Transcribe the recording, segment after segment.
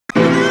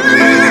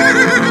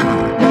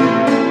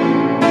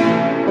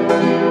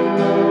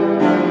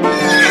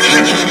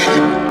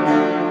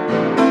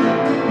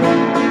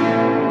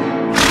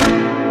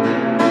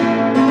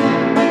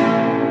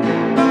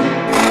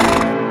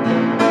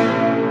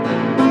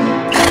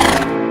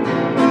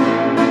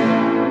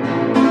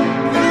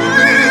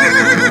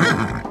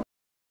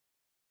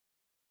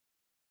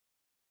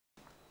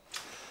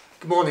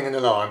morning and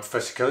hello, I'm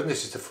Professor Code and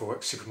this is the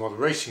Forex Supermodel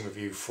Racing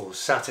Review for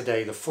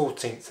Saturday the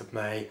 14th of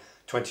May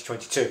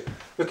 2022.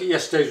 Look at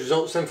yesterday's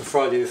results then for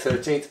Friday the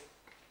 13th.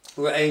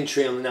 We're at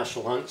Aintree on the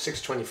National Hunt,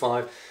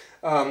 6.25.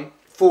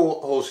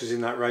 4 horses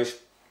in that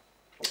race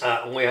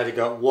and we had to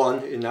go at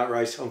 1 in that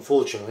race,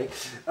 unfortunately.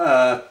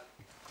 There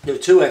were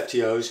 2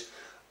 FTOs,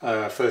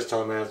 first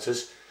time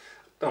outers,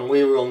 and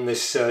we were on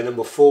this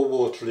number 4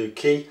 Waterloo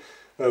Key,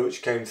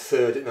 which came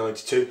third at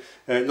 92.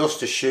 It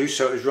lost a shoe,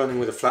 so it was running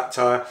with a flat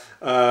tyre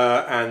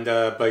and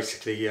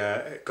basically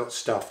it got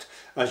stuffed,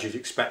 as you'd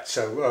expect.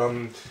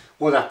 So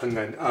what happened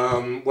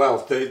then?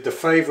 Well, the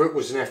favourite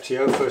was an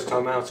FTO, first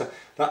time outer.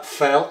 That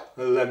fell,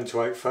 11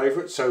 to 8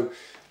 favourite, so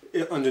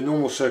under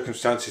normal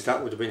circumstances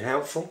that would have been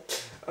helpful.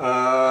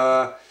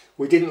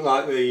 We didn't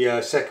like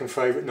the second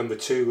favourite, number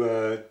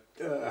 2,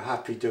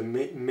 Happy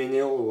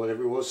Dominial, or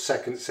whatever it was,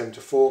 second 7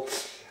 to 4.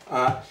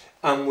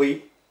 And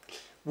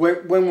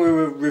when we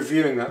were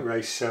reviewing that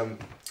race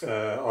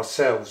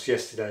ourselves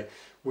yesterday,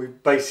 we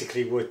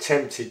basically were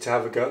tempted to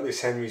have a go at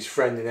this Henry's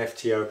Friend in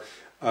FTO,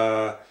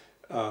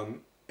 and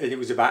it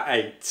was about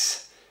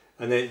 8s,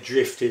 and then it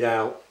drifted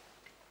out.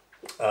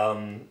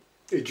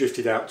 It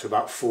drifted out to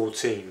about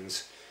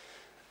 14s,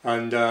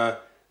 and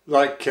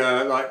like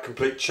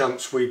complete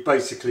chumps, we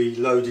basically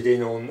loaded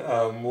in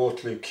on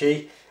Waterloo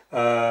Key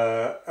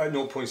at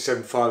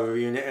 0.75 of a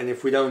unit, and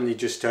if we'd only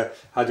just had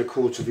a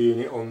quarter of a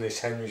unit on this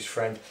Henry's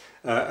Friend,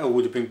 it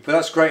would have been, but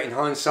that's great in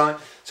hindsight.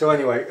 So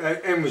anyway,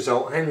 end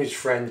result, Henry's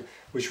Friend,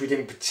 which we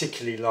didn't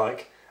particularly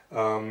like,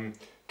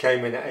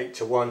 came in at 8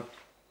 to 1,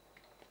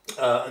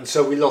 and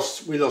so we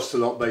lost a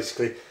lot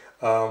basically.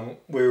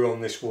 We were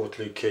on this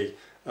Waterloo Key,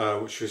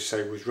 which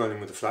was running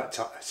with a flat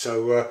tyre,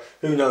 so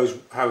who knows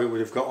how it would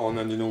have got on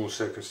under normal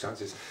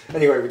circumstances.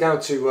 Anyway, we're down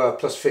to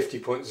plus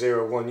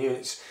 50.01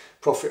 units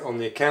profit on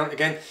the account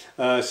again,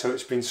 so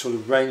it's been sort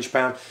of range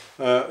bound,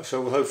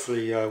 so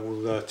hopefully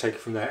we'll take it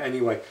from there.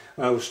 Anyway,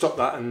 we'll stop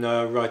that and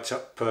write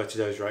up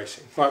today's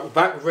racing. Right, we're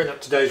back. We've written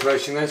up today's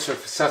racing then. So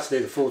for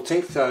Saturday the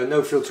 14th,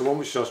 no filter 1,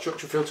 which is our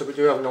structural filter. We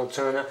do have an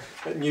alternator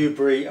at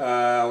Newbury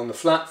on the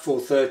flat,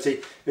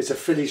 4:30. It's a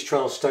fillies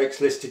trial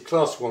stakes listed,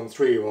 class 1,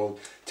 3-year-old,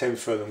 10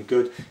 furlong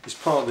good. It's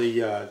part of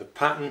the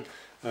pattern,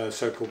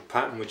 so-called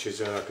pattern, which is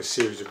like a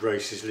series of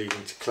races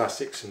leading to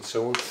classics and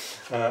so on,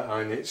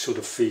 and it sort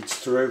of feeds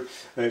through.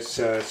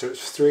 So it's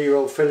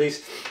 3-year-old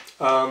fillies,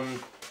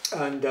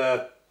 and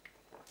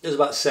there's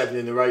about 7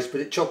 in the race,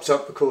 but it chops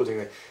up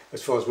accordingly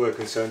as far as we're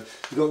concerned.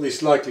 We've got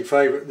this likely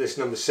favourite, this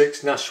number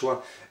 6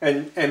 Nashua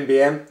and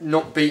NBM,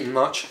 not beaten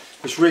much.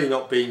 It's really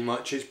not beaten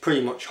much. It's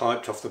pretty much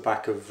hyped off the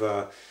back of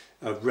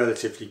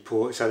relatively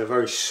poor. It's had a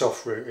very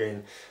soft route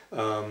in,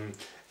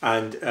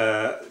 and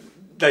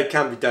they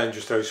can be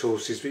dangerous, those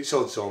horses, but it's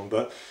odds on,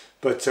 but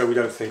we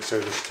don't think so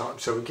this time,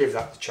 so we'll give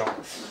that the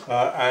chop.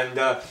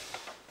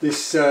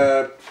 This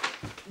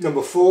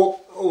number 4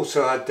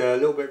 also had a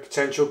little bit of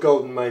potential,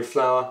 Golden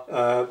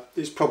Mayflower.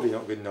 It's probably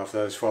not good enough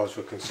though as far as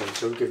we're concerned,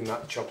 so we'll give them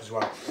that the chop as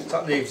well. So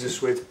that leaves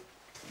us with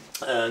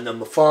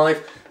number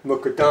 5,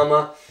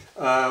 Mukadama,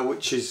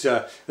 which is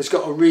it's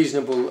got a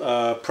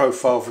reasonable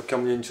profile for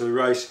coming into the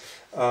race.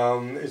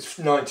 It's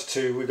 9 to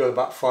 2, we got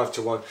about 5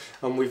 to 1,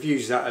 and we've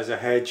used that as a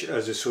hedge,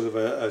 as a sort of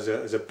as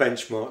a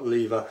benchmark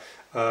lever.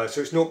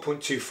 So it's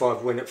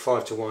 0.25 win at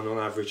 5 to 1 on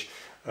average,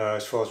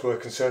 as far as we're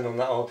concerned on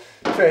that old.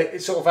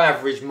 It's sort of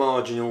average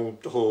marginal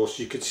horse.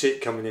 You could see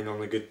it coming in on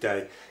a good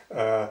day.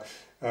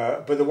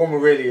 But the one we're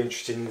really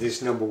interested in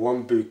is number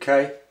 1,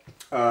 Bouquet,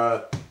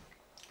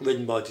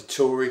 ridden by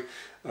Dettori,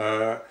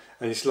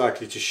 and it's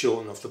likely to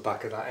shorten off the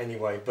back of that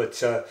anyway.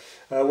 But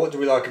what do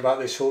we like about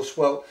this horse?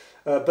 Well,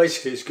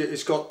 basically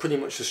it's got pretty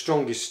much the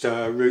strongest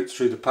route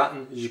through the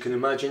pattern, as you can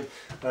imagine.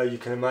 On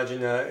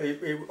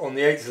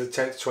the 8th of the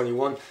 10th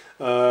 21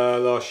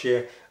 last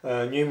year,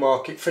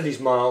 Newmarket, fillies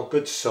mile,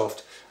 good to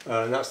soft,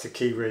 and that's the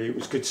key really. It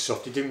was good to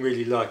soft. It didn't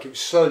really like it. It was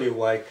slowly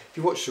away. If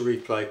you watch the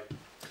replay,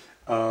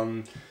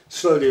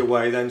 slowly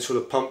away, then sort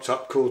of pumped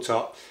up, caught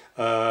up,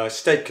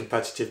 stayed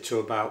competitive to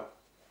about,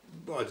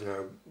 I don't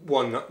know,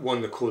 one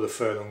and a quarter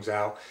furlongs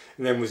out,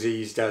 and then was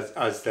eased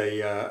as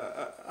they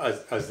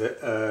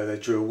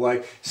drew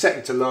away.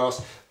 Second to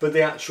last, but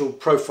the actual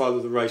profile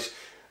of the race,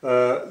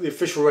 the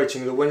official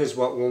rating of the winners,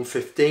 what,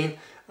 115,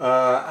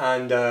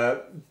 and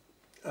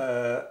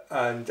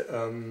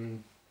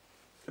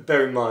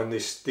bear in mind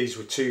these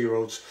were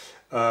 2-year-olds,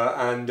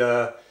 and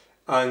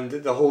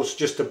the horse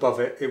just above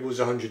it, it was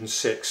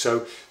 106.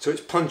 So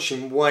it's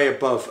punching way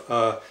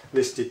above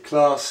listed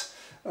class.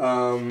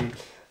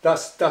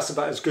 That's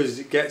about as good as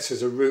it gets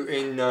as a route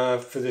in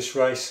for this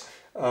race.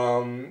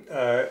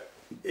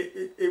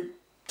 It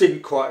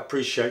didn't quite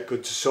appreciate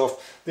good to soft.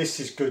 This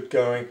is good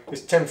going.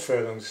 It's 10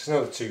 furlongs. It's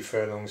another 2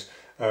 furlongs.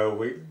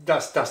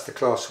 That's the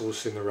class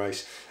horse in the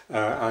race,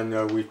 and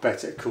we've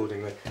bet it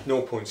accordingly.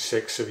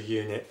 0.6 of a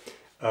unit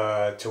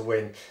to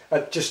win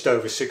at just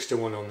over 6 to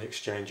 1 on the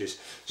exchanges.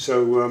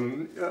 So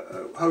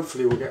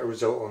hopefully we'll get a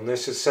result on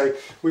this. As I say,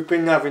 we've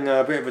been having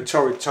a bit of a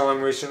torrid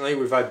time recently.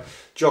 We've had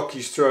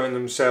jockeys throwing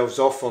themselves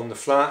off on the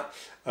flat.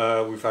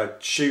 We've had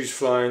shoes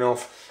flying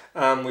off,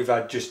 and we've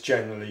had just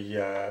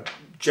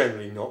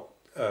generally not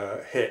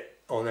hit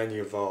on any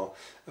of our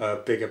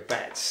bigger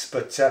bets.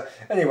 But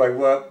anyway,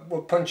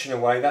 we're punching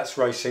away. That's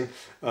racing,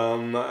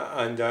 and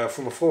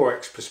from a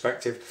forex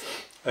perspective,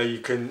 you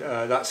can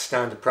that's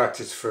standard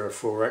practice for a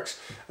forex.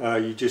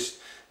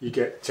 You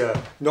get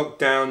knocked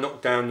down,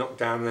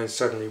 and then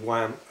suddenly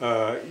wham,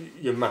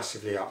 you're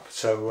massively up.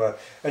 So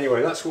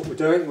anyway, that's what we're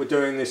doing. We're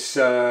doing this,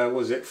 what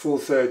was it,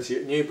 4:30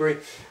 at Newbury.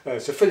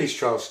 It's a Fillies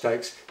Trial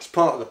Stakes. It's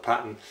part of the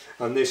pattern,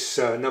 and this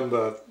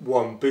number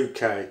 1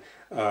 Bouquet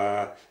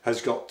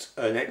has got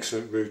an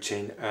excellent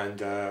routine,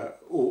 and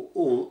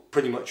all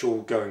pretty much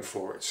all going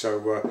for it.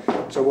 So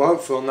so we're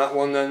hopeful on that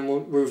one. Then we'll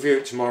review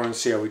it tomorrow and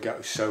see how we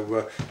go.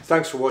 So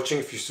thanks for watching.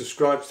 If you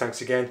subscribed,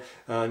 thanks again,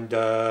 and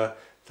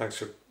thanks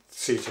for.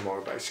 See you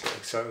tomorrow,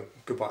 basically. So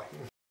goodbye.